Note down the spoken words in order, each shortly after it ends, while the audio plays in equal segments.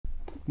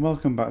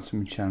Welcome back to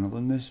my channel.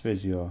 In this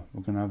video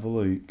we're going to have a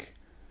look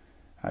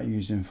at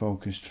using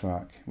Focus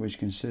Track, which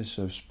consists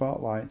of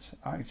Spotlight,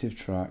 Active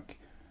Track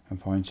and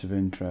Point of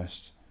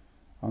Interest.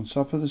 On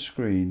top of the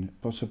screen,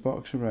 put a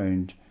box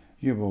around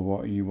you or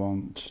what you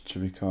want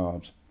to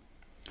record.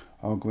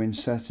 I'll go in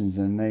Settings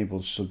and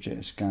enable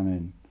Subject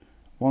Scanning.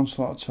 Once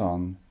locked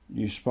on,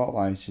 use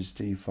Spotlight as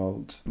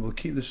default. We'll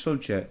keep the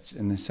subject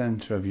in the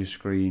centre of your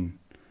screen.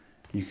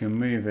 You can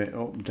move it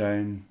up,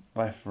 down,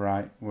 left,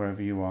 right,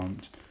 wherever you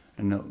want,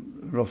 and it'll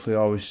roughly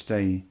always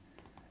stay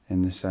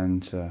in the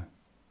centre.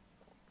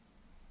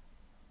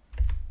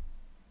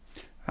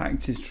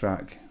 Active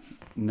Track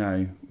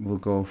now will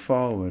go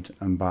forward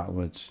and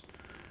backwards.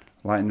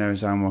 Like now,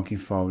 as I'm walking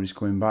forward, it's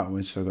going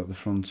backwards, so I've got the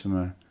front of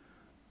me,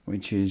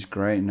 which is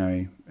great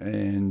now.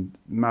 In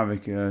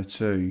Mavic Air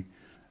 2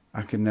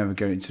 I could never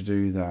get it to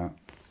do that,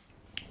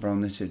 but on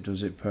this it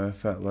does it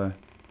perfectly.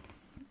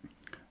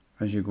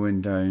 As you're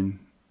going down,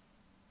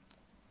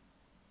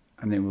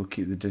 and it will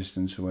keep the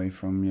distance away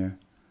from you,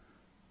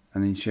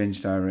 and then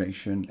change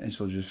direction, it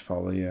will just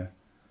follow you.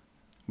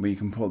 But you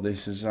can put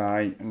this as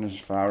high and as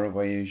far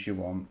away as you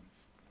want,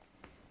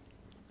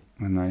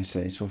 and like I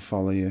say, it will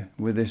follow you.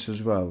 With this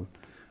as well,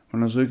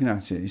 when I was looking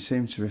at it, it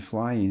seemed to be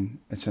flying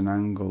at an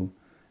angle.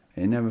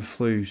 It never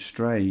flew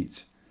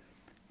straight,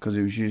 because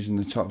it was using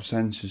the top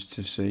sensors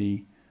to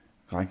see,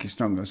 like it's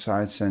not got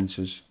side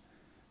sensors,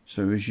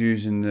 so it was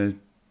using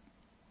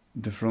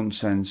the front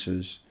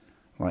sensors,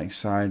 like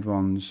side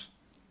ones,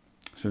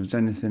 so if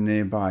there's anything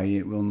nearby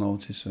it will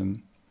notice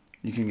them.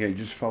 You can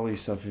just follow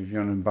yourself if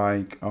you're on a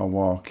bike or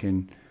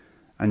walking,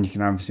 and you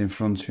can have it in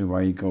front of you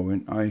while you're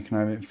going, or you can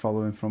have it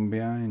following from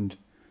behind,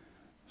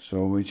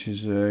 so which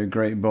is a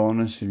great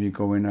bonus if you're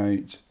going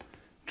out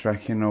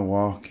trekking or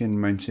walking,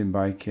 mountain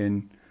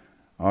biking,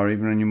 or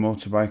even on your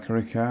motorbike or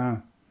a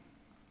car.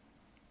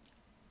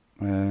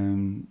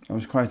 I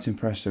was quite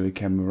impressed with the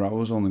camera. I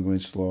was only going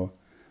slow.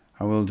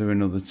 I will do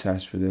another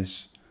test with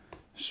this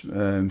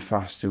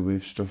faster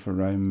with stuff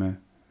around me.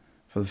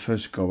 For the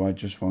first go I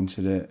just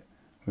wanted it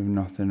with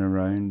nothing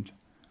around,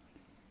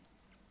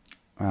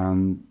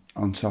 and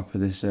on top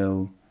of this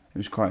hill it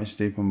was quite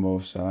steep on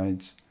both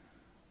sides,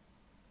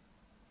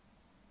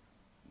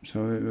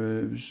 so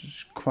it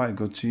was quite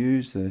good to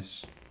use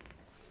this.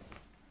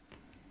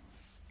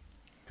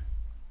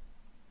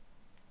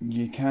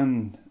 You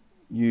can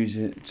use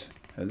it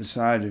at the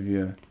side of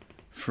your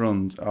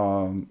front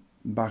or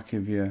back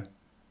of you,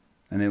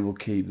 and it will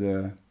keep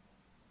there.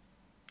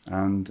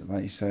 And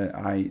like you say,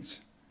 height,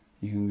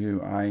 you can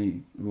do high,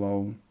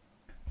 low.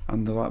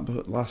 And the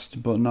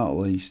last but not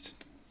least,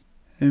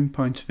 in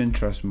Point of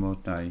Interest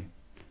mode now, you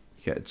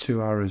get 2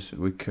 arrows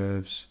with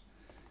curves.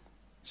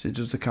 So it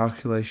does the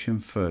calculation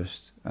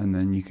first, and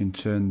then you can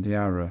turn the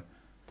arrow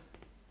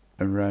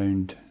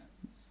around.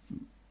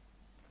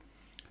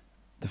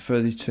 The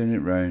further you turn it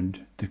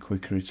round, the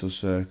quicker it'll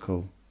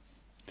circle,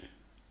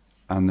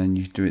 and then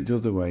you do it the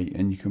other way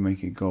and you can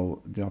make it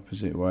go the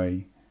opposite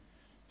way.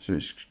 So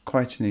it's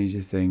quite an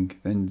easy thing.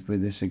 Then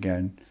with this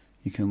again,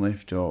 you can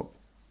lift up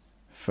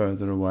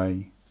further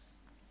away,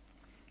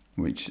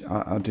 which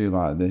I do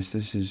like this.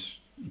 This is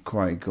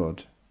quite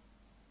good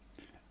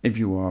if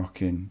you're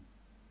walking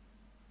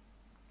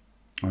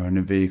or in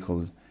a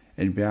vehicle.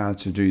 It'd be hard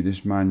to do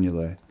this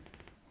manually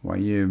while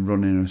you're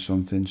running or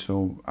something,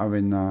 so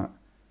having that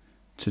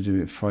to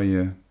do it for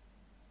you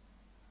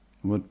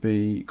would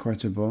be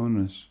quite a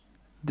bonus.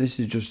 This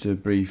is just a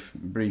brief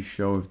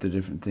show of the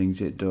different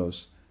things it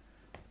does.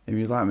 If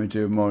you'd like me to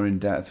do a more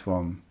in-depth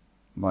one,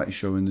 like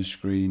showing the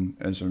screen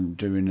as I'm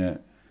doing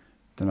it,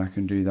 then I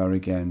can do that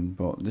again,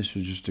 but this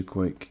was just a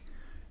quick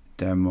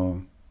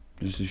demo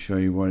just to show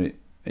you what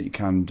it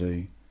can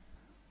do.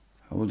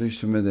 I will do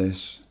some of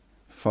this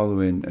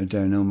following a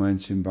downhill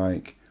mountain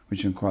bike,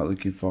 which I'm quite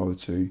looking forward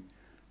to.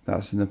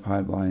 That's in the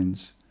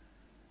pipelines.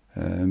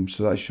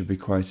 So that should be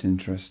quite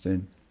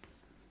interesting.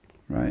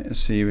 Right, I'll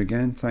see you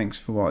again. Thanks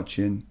for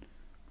watching.